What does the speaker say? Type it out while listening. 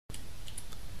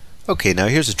Okay, now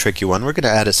here's a tricky one. We're going to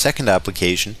add a second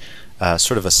application,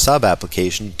 sort of a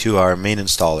sub-application to our main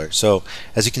installer. So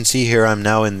as you can see here, I'm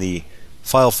now in the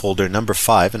file folder number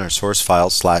 5 in our source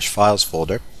files/files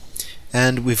folder,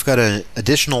 and we've got an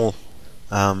additional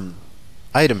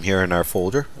item here in our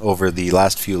folder over the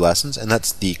last few lessons, and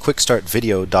that's the Quickstart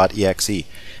video.exe.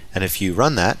 And if you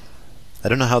run that, I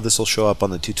don't know how this will show up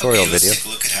on the tutorial video. Let's take a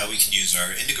look at how we can use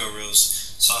our Indigo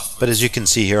Rose software. But as you can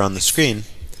see here on the screen,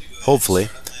 hopefully,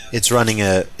 it's running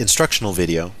an instructional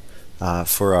video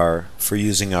for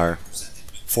using our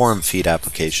forum feed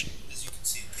application.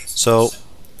 So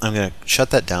I'm going to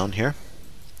shut that down here,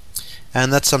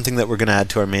 and that's something that we're going to add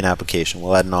to our main application.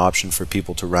 We'll add an option for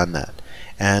people to run that.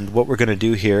 And what we're going to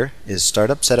do here is start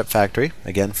up Setup Factory,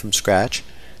 again from scratch,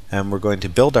 and we're going to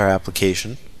build our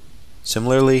application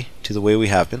similarly to the way we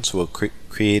have been. So we'll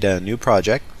create a new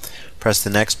project, press the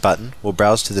next button, we'll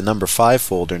browse to the number 5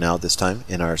 folder now, this time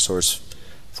in our source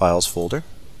files folder,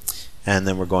 and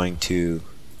then we're going to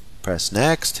press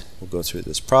next. We'll go through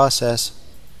this process,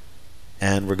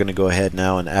 and we're going to go ahead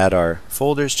now and add our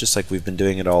folders just like we've been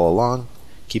doing it all along.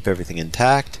 Keep everything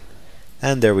intact,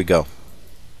 and there we go.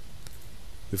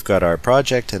 We've got our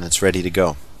project and it's ready to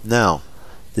go. Now,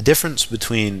 the difference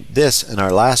between this and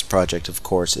our last project, of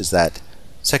course, is that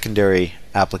secondary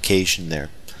application there.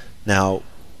 Now,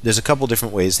 there's a couple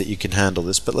different ways that you can handle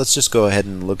this, but let's just go ahead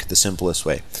and look at the simplest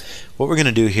way. What we're going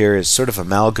to do here is sort of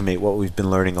amalgamate what we've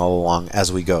been learning all along as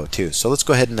we go too. So let's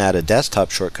go ahead and add a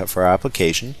desktop shortcut for our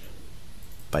application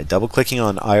by double-clicking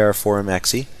on IR Forum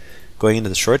EXE, going into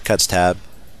the Shortcuts tab,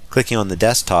 clicking on the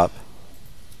desktop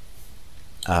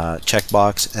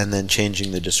checkbox, and then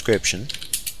changing the description.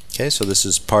 Okay, so this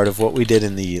is part of what we did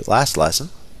in the last lesson,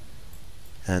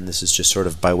 and this is just sort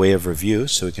of by way of review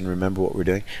so we can remember what we're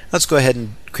doing. Let's go ahead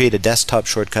and create a desktop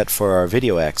shortcut for our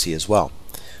video exe as well.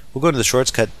 We'll go to the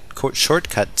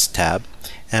Shortcuts tab,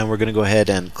 and we're going to go ahead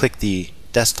and click the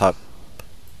desktop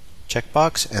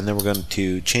checkbox, and then we're going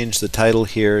to change the title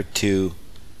here to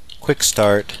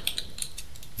Quickstart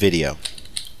Video.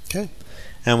 Okay,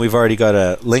 and we've already got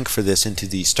a link for this into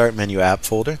the Start Menu app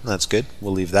folder. That's good,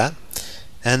 we'll leave that.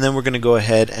 And then we're going to go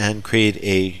ahead and create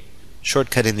a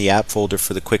shortcut in the app folder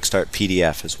for the Quickstart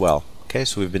PDF as well. Okay,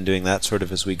 so we've been doing that sort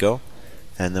of as we go,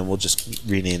 and then we'll just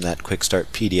rename that Quickstart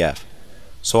PDF.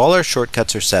 So all our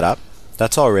shortcuts are set up.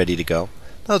 That's all ready to go.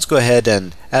 Now let's go ahead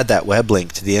and add that web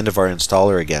link to the end of our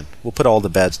installer again. We'll put all the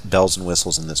bells and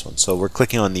whistles in this one. So we're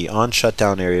clicking on the on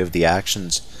shutdown area of the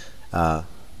actions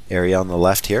area on the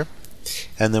left here,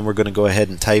 and then we're going to go ahead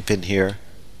and type in here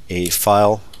a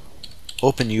file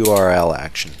open URL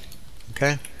action.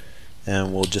 Okay,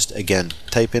 and we'll just again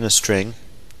type in a string,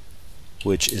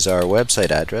 which is our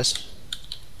website address,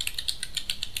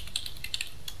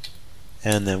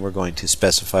 and then we're going to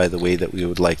specify the way that we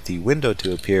would like the window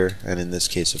to appear, and in this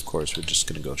case, of course, we're just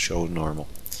going to go show normal.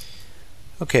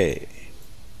 Okay,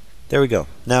 there we go.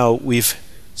 Now we've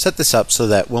set this up so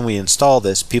that when we install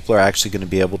this, people are actually going to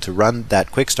be able to run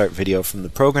that Quickstart video from the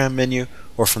program menu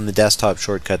or from the desktop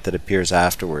shortcut that appears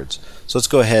afterwards. So let's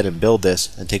go ahead and build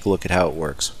this and take a look at how it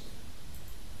works.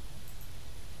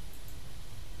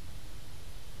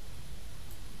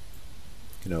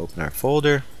 Going to open our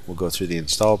folder, we'll go through the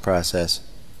install process,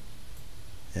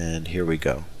 and here we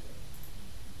go.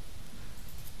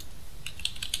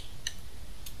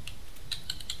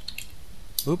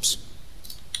 Oops.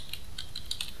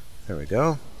 There we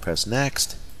go. Press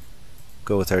next.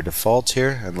 Go with our defaults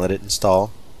here and let it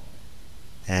install.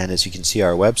 And as you can see,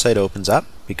 our website opens up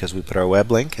because we put our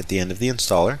web link at the end of the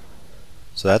installer.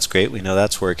 So that's great, we know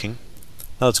that's working.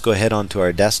 Now let's go ahead onto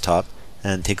our desktop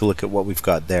and take a look at what we've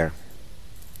got there.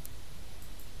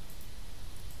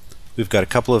 We've got a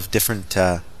couple of different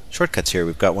shortcuts here.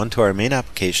 We've got one to our main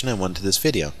application and one to this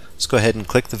video. Let's go ahead and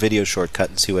click the video shortcut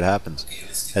and see what happens.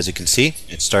 As you can see,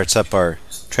 it starts up our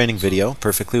training video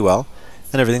perfectly well,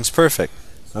 and everything's perfect.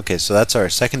 Okay, so that's our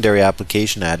secondary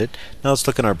application added. Now let's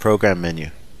look in our program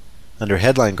menu. Under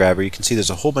Headline Grabber, you can see there's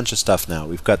a whole bunch of stuff now.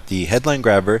 We've got the Headline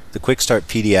Grabber, the Quickstart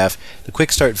PDF, the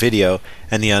Quickstart Video,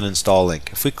 and the uninstall link.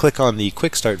 If we click on the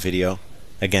Quickstart Video,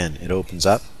 again, it opens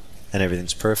up and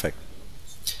everything's perfect.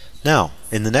 Now,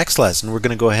 in the next lesson, we're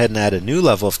going to go ahead and add a new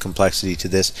level of complexity to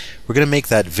this. We're going to make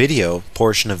that video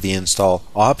portion of the install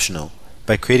optional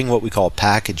by creating what we call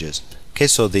packages. Okay,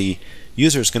 so the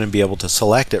user is going to be able to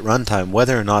select at runtime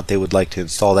whether or not they would like to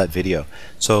install that video.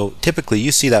 So typically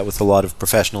you see that with a lot of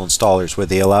professional installers where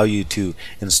they allow you to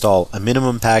install a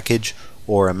minimum package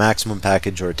or a maximum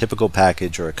package, or a typical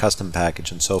package, or a custom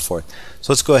package, and so forth.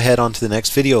 So let's go ahead on to the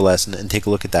next video lesson and take a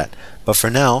look at that. But for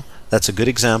now, that's a good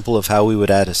example of how we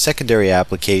would add a secondary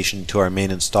application to our main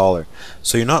installer.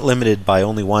 So you're not limited by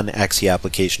only one exe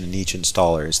application in each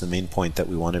installer is the main point that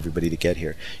we want everybody to get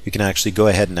here. You can actually go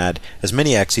ahead and add as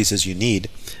many exes as you need,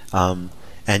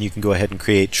 and you can go ahead and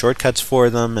create shortcuts for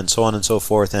them, and so on and so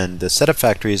forth. And the setup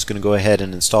factory is going to go ahead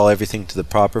and install everything to the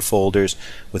proper folders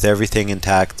with everything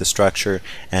intact, the structure,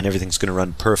 and everything's going to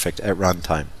run perfect at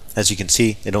runtime. As you can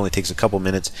see, it only takes a couple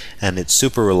minutes, and it's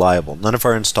super reliable. None of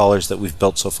our installers that we've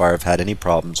built so far have had any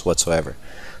problems whatsoever.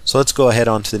 So let's go ahead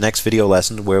on to the next video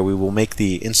lesson, where we will make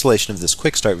the installation of this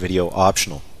Quickstart video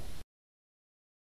optional.